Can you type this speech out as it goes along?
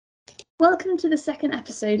Welcome to the second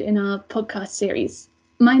episode in our podcast series.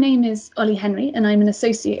 My name is Ollie Henry and I'm an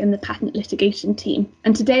associate in the patent litigation team.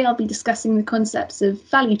 And today I'll be discussing the concepts of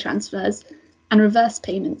value transfers and reverse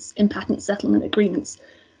payments in patent settlement agreements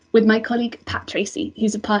with my colleague Pat Tracy,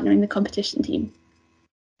 who's a partner in the competition team.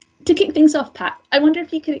 To kick things off, Pat, I wonder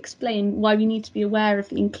if you could explain why we need to be aware of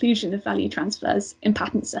the inclusion of value transfers in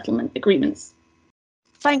patent settlement agreements.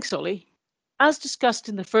 Thanks, Ollie. As discussed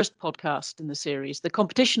in the first podcast in the series, the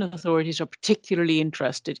competition authorities are particularly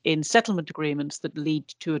interested in settlement agreements that lead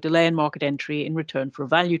to a delay in market entry in return for a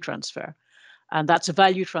value transfer. And that's a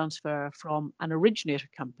value transfer from an originator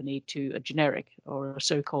company to a generic, or a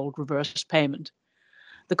so-called reverse payment.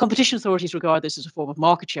 The competition authorities regard this as a form of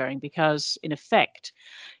market sharing because, in effect,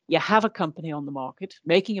 you have a company on the market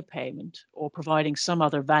making a payment or providing some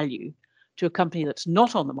other value to a company that's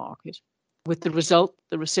not on the market, with the result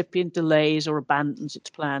the recipient delays or abandons its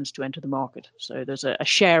plans to enter the market. So there's a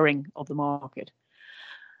sharing of the market.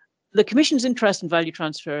 The Commission's interest in value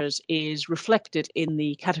transfers is reflected in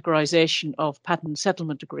the categorization of patent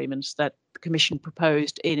settlement agreements that the Commission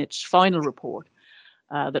proposed in its final report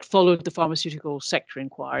that followed the pharmaceutical sector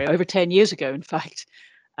inquiry over 10 years ago, in fact.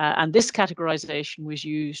 And this categorization was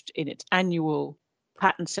used in its annual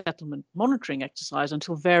patent settlement monitoring exercise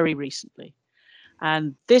until very recently.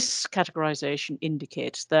 And this categorization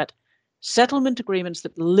indicates that settlement agreements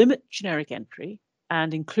that limit generic entry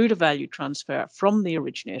and include a value transfer from the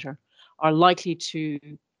originator are likely to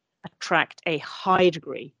attract a high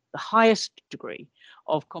degree, the highest degree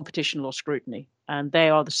of competition law scrutiny. And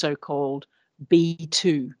they are the so-called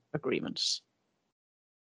B2 agreements.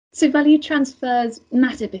 So value transfers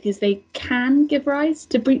matter because they can give rise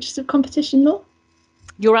to breaches of competition law?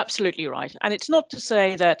 You're absolutely right. And it's not to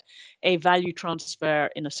say that a value transfer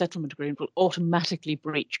in a settlement agreement will automatically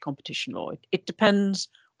breach competition law. It depends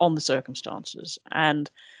on the circumstances.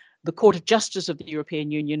 And the Court of Justice of the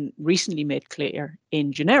European Union recently made clear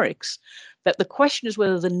in generics that the question is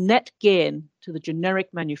whether the net gain to the generic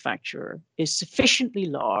manufacturer is sufficiently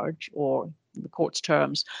large, or in the court's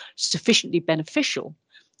terms, sufficiently beneficial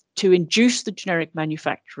to induce the generic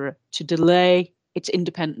manufacturer to delay its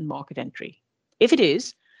independent market entry. If it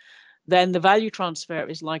is, then the value transfer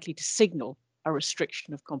is likely to signal a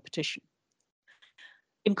restriction of competition.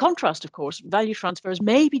 In contrast, of course, value transfers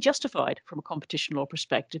may be justified from a competition law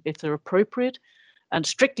perspective if they're appropriate and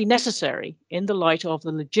strictly necessary in the light of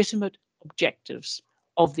the legitimate objectives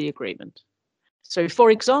of the agreement. So, for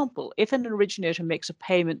example, if an originator makes a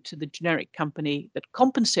payment to the generic company that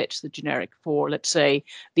compensates the generic for, let's say,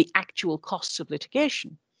 the actual costs of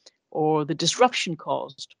litigation or the disruption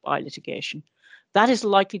caused by litigation, that is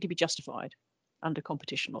likely to be justified under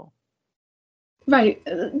competition law. Right,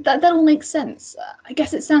 that all makes sense. I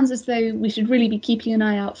guess it sounds as though we should really be keeping an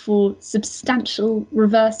eye out for substantial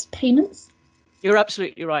reverse payments. You're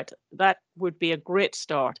absolutely right. That would be a great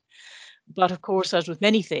start. But of course, as with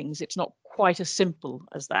many things, it's not quite as simple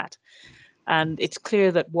as that. And it's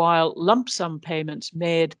clear that while lump sum payments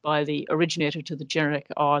made by the originator to the generic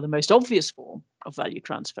are the most obvious form of value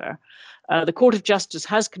transfer, the Court of Justice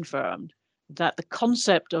has confirmed that the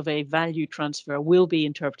concept of a value transfer will be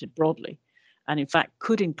interpreted broadly and in fact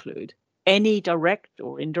could include any direct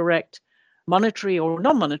or indirect monetary or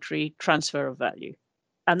non-monetary transfer of value.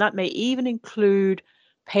 And that may even include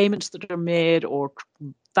payments that are made or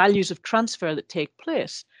values of transfer that take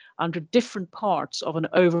place under different parts of an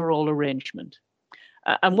overall arrangement.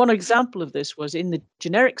 And one example of this was in the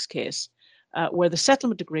generics case, where the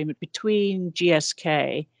settlement agreement between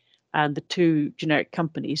GSK and the two generic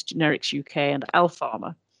companies, Generics UK and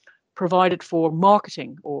Alpharma, provided for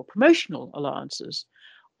marketing or promotional allowances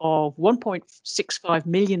of £1.65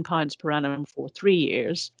 million per annum for 3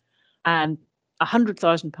 years and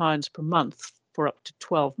 £100,000 per month for up to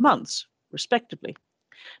 12 months, respectively.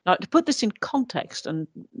 Now, to put this in context and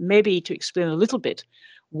maybe to explain a little bit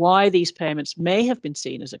why these payments may have been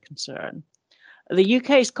seen as a concern, the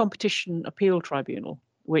UK's Competition Appeal Tribunal,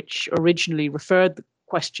 which originally referred the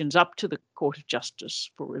questions up to the Court of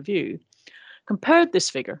Justice for review, compared this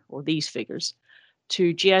figure, or these figures,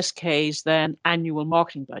 to GSK's then annual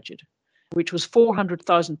marketing budget, which was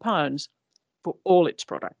 £400,000 for all its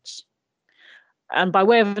products. And by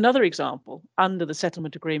way of another example, under the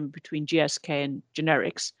settlement agreement between GSK and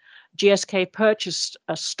Generics, GSK purchased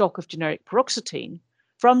a stock of generic paroxetine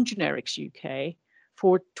from Generics UK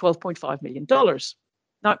for $12.5 million.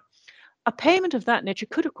 Now, a payment of that nature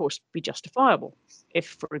could, of course, be justifiable if,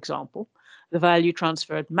 for example, the value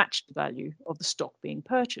transferred matched the value of the stock being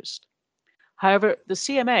purchased. However, the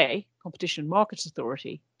CMA, Competition and Markets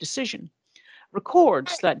Authority, decision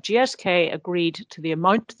records that GSK agreed to the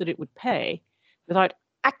amount that it would pay without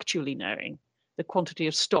actually knowing the quantity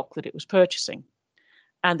of stock that it was purchasing.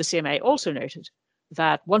 And the CMA also noted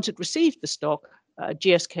that once it received the stock,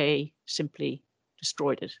 GSK simply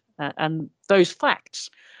destroyed it. And those facts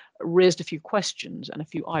raised a few questions and a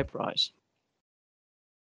few eyebrows.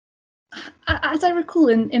 As I recall,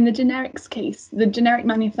 in the generics case, the generic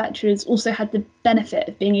manufacturers also had the benefit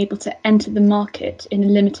of being able to enter the market in a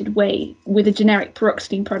limited way with a generic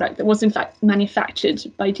paroxetine product that was in fact manufactured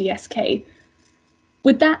by GSK.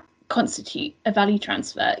 Would that constitute a value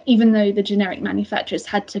transfer, even though the generic manufacturers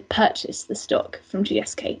had to purchase the stock from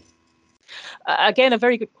GSK? Again, a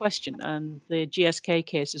very good question. And the GSK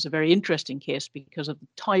case is a very interesting case because of the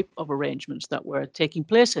type of arrangements that were taking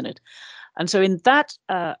place in it. And so in that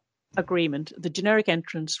agreement, the generic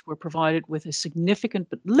entrants were provided with a significant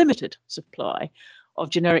but limited supply of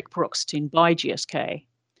generic paroxetine by GSK.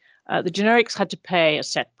 The generics had to pay a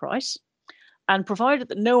set price, and provided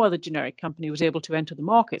that no other generic company was able to enter the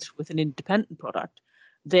market with an independent product,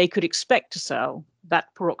 they could expect to sell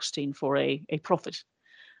that paroxetine for a profit.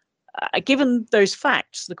 Given those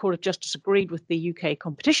facts, the Court of Justice agreed with the UK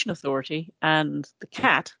Competition Authority and the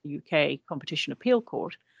CAT, the UK Competition Appeal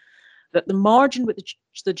Court, that the margin which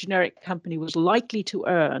the generic company was likely to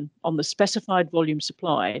earn on the specified volume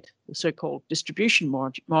supplied, the so-called distribution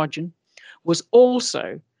margin, was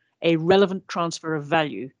also a relevant transfer of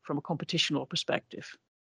value from a competition law perspective.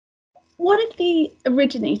 What if the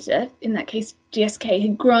originator, in that case GSK,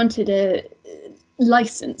 had granted a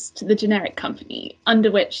license to the generic company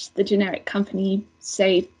under which the generic company,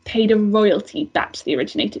 say, paid a royalty back to the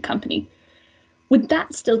originator company? Would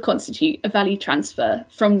that still constitute a value transfer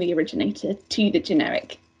from the originator to the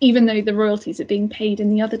generic, even though the royalties are being paid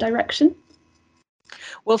in the other direction?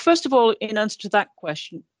 Well, first of all, in answer to that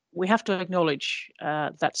question, we have to acknowledge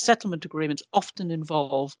that settlement agreements often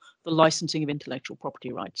involve the licensing of intellectual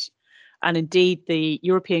property rights. And indeed, the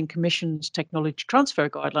European Commission's technology transfer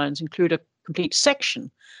guidelines include a complete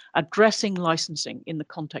section addressing licensing in the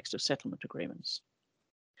context of settlement agreements.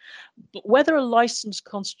 But whether a license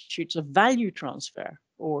constitutes a value transfer,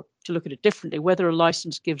 or to look at it differently, whether a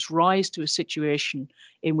license gives rise to a situation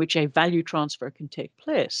in which a value transfer can take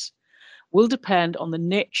place, will depend on the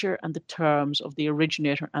nature and the terms of the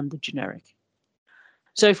originator and the generic.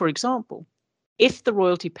 So, for example, if the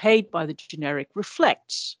royalty paid by the generic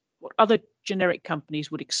reflects what other generic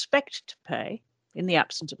companies would expect to pay in the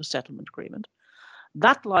absence of a settlement agreement,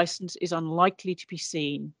 that license is unlikely to be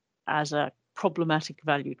seen as a problematic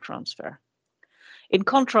value transfer. In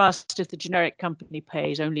contrast, if the generic company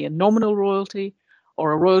pays only a nominal royalty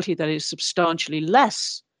or a royalty that is substantially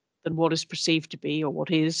less than what is perceived to be, or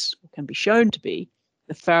what is, or can be shown to be,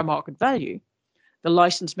 the fair market value, the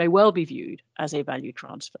license may well be viewed as a value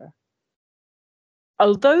transfer.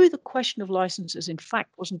 Although the question of licenses, in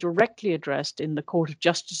fact, wasn't directly addressed in the Court of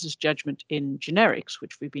Justice's judgment in generics,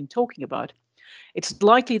 which we've been talking about, it's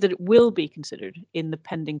likely that it will be considered in the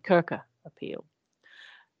pending Kirka appeal.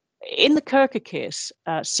 In the Kirka case,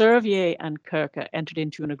 Servier and Kirka entered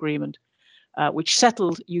into an agreement which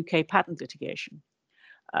settled UK patent litigation.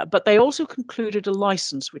 But they also concluded a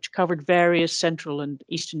license which covered various Central and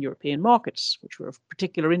Eastern European markets, which were of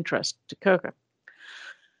particular interest to Kirka.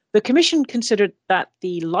 The Commission considered that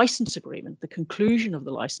the license agreement, the conclusion of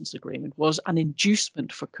the license agreement, was an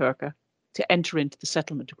inducement for Kirka to enter into the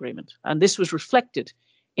settlement agreement. And this was reflected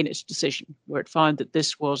in its decision, where it found that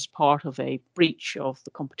this was part of a breach of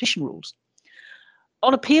the competition rules.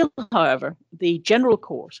 On appeal, however, the General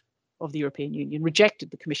Court of the European Union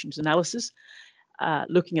rejected the Commission's analysis,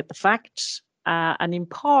 looking at the facts, and in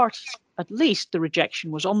part, at least, the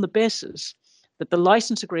rejection was on the basis that the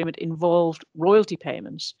license agreement involved royalty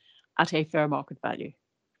payments at a fair market value.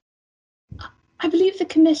 I believe the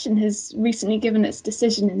Commission has recently given its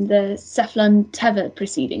decision in the Cephalon Teva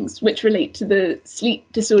proceedings, which relate to the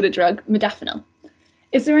sleep disorder drug modafinil.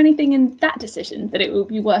 Is there anything in that decision that it will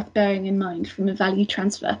be worth bearing in mind from a value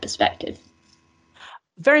transfer perspective?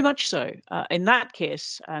 Very much so. In that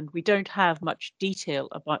case, and we don't have much detail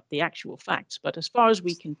about the actual facts, but as far as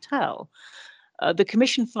we can tell, the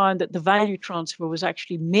Commission found that the value transfer was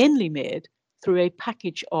actually mainly made through a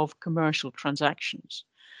package of commercial transactions.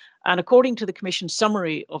 And according to the Commission's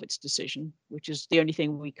summary of its decision, which is the only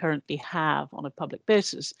thing we currently have on a public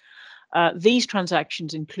basis, these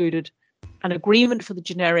transactions included an agreement for the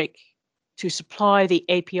generic to supply the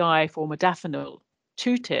API for modafinil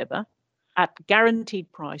to Teva at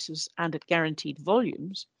guaranteed prices and at guaranteed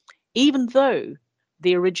volumes, even though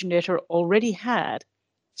the originator already had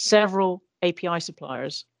several API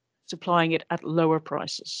suppliers supplying it at lower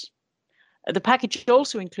prices. The package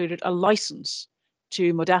also included a license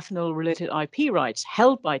to modafinil-related IP rights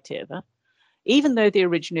held by Teva even though the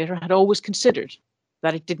originator had always considered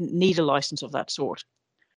that it didn't need a license of that sort.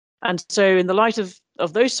 And so in the light of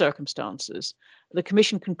those circumstances, the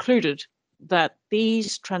Commission concluded that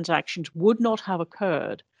these transactions would not have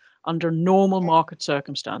occurred under normal market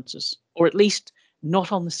circumstances, or at least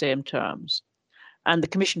not on the same terms. And the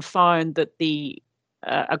Commission found that the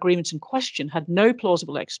agreements in question had no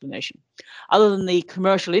plausible explanation other than the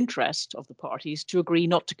commercial interest of the parties to agree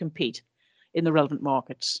not to compete in the relevant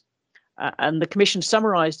markets. And the Commission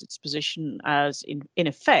summarised its position as, in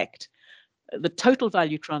effect, the total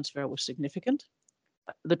value transfer was significant,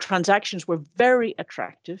 the transactions were very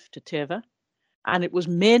attractive to Teva, and it was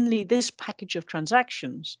mainly this package of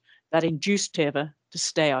transactions that induced Teva to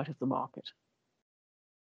stay out of the market.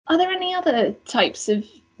 Are there any other types of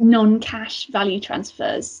non-cash value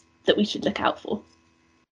transfers that we should look out for?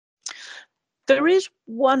 There is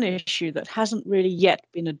one issue that hasn't really yet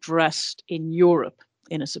been addressed in Europe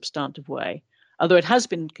in a substantive way, although it has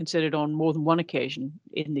been considered on more than one occasion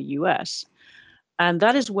in the US, and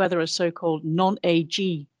that is whether a so-called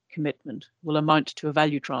non-AG commitment will amount to a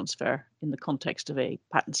value transfer in the context of a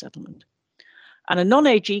patent settlement. And a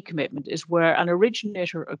non-AG commitment is where an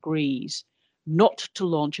originator agrees not to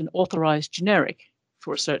launch an authorized generic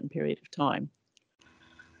for a certain period of time.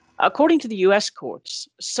 According to the US courts,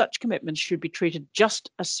 such commitments should be treated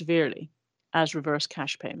just as severely as reverse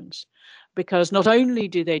cash payments, because not only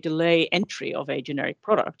do they delay entry of a generic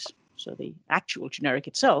product, so the actual generic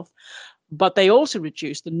itself, but they also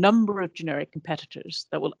reduce the number of generic competitors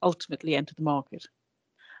that will ultimately enter the market.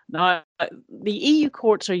 Now, the EU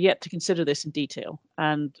courts are yet to consider this in detail,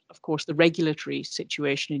 and of course the regulatory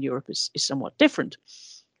situation in Europe is somewhat different.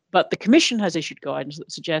 But the Commission has issued guidance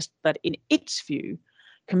that suggests that in its view,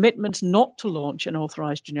 commitments not to launch an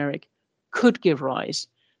authorized generic could give rise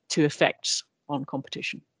to effects on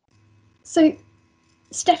competition. So,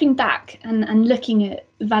 stepping back and looking at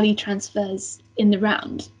value transfers in the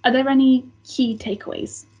round, are there any key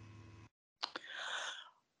takeaways?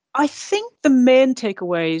 I think the main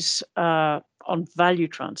takeaways on value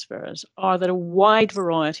transfers are that a wide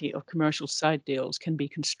variety of commercial side deals can be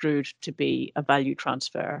construed to be a value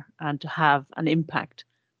transfer and to have an impact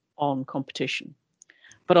on competition.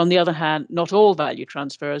 But on the other hand, not all value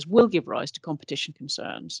transfers will give rise to competition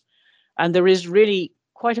concerns. And there is really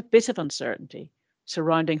quite a bit of uncertainty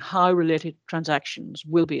surrounding how related transactions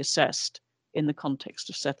will be assessed in the context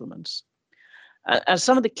of settlements. And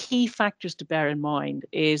some of the key factors to bear in mind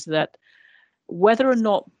is that whether or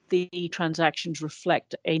not the transactions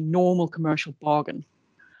reflect a normal commercial bargain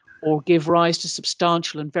or give rise to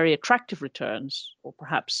substantial and very attractive returns, or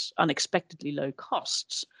perhaps unexpectedly low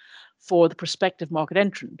costs for the prospective market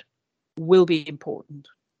entrant, will be important,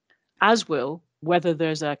 as will whether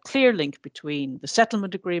there's a clear link between the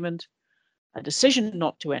settlement agreement, a decision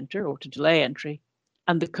not to enter or to delay entry,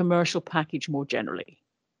 and the commercial package more generally.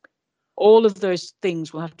 All of those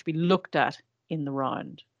things will have to be looked at in the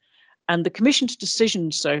round. And the Commission's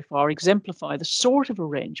decisions so far exemplify the sort of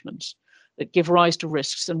arrangements that give rise to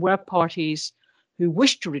risks and where parties who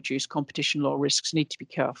wish to reduce competition law risks need to be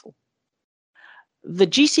careful. The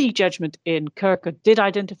GC judgment in Kirker did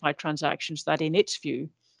identify transactions that, in its view,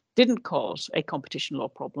 didn't cause a competition law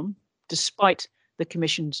problem, despite the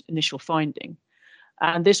Commission's initial finding.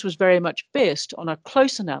 And this was very much based on a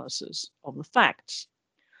close analysis of the facts.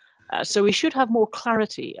 So we should have more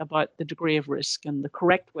clarity about the degree of risk and the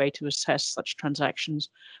correct way to assess such transactions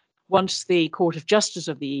once the Court of Justice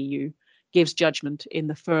of the EU gives judgment in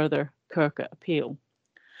the further Kirker appeal.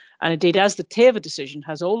 And indeed, as the Teva decision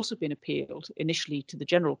has also been appealed initially to the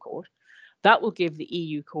General Court, that will give the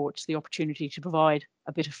EU courts the opportunity to provide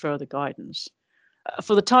a bit of further guidance.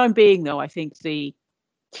 For the time being, though, I think the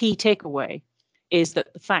key takeaway is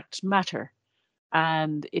that the facts matter,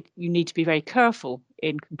 and you need to be very careful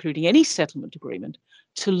in concluding any settlement agreement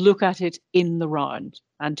to look at it in the round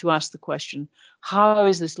and to ask the question, how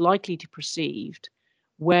is this likely to be perceived?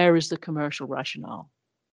 Where is the commercial rationale?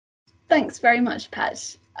 Thanks very much,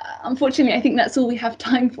 Pat. Unfortunately, I think that's all we have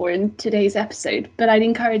time for in today's episode, but I'd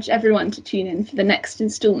encourage everyone to tune in for the next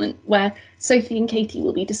instalment where Sophie and Katie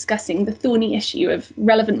will be discussing the thorny issue of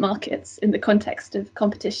relevant markets in the context of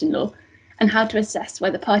competition law and how to assess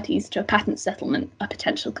whether parties to a patent settlement are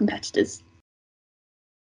potential competitors.